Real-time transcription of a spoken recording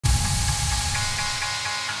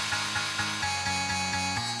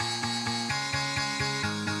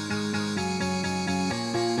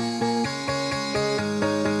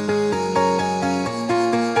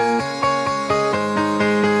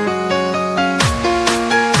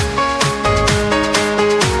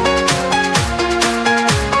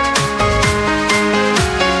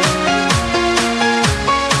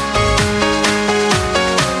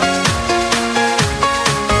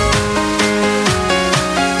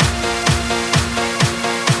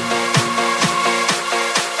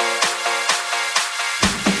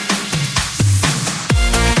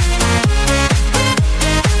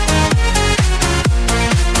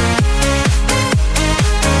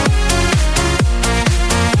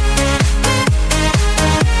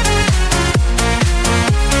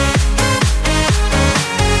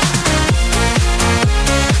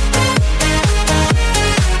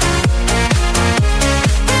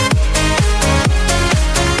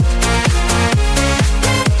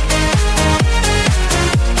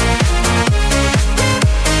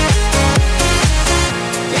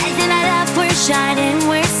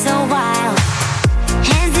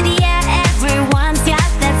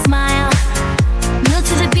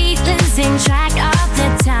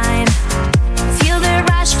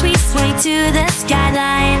the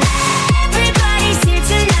skyline. Everybody's here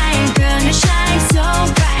tonight, gonna shine so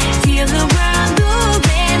bright. Feel the world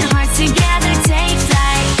moving, hearts together take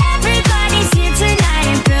flight. Everybody's here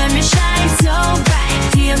tonight, gonna shine so bright.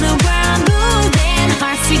 Feel the world moving,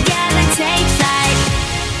 hearts together take flight.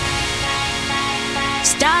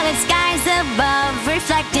 Starlit skies above,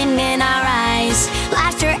 reflecting in our eyes.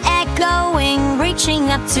 Laughter echoing, reaching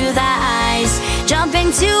up to the eyes.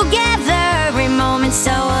 Jumping together, every moment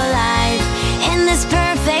so alive. In this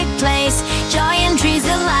perfect place, joy and dreams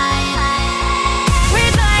alive.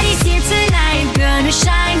 Everybody's here tonight, gonna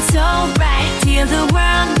shine so bright. Feel the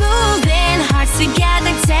world moving, hearts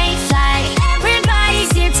together take flight.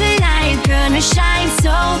 Everybody's here tonight, gonna shine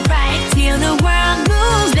so bright. Feel the world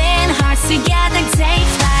moving, hearts together take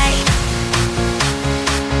flight.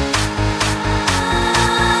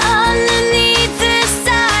 Underneath the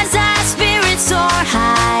stars, our spirits soar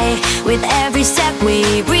high. With every step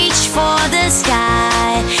we reach for the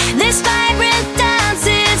sky. This vibrant dance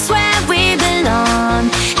is where we belong.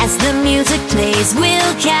 As the music plays,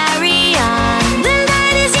 we'll carry on.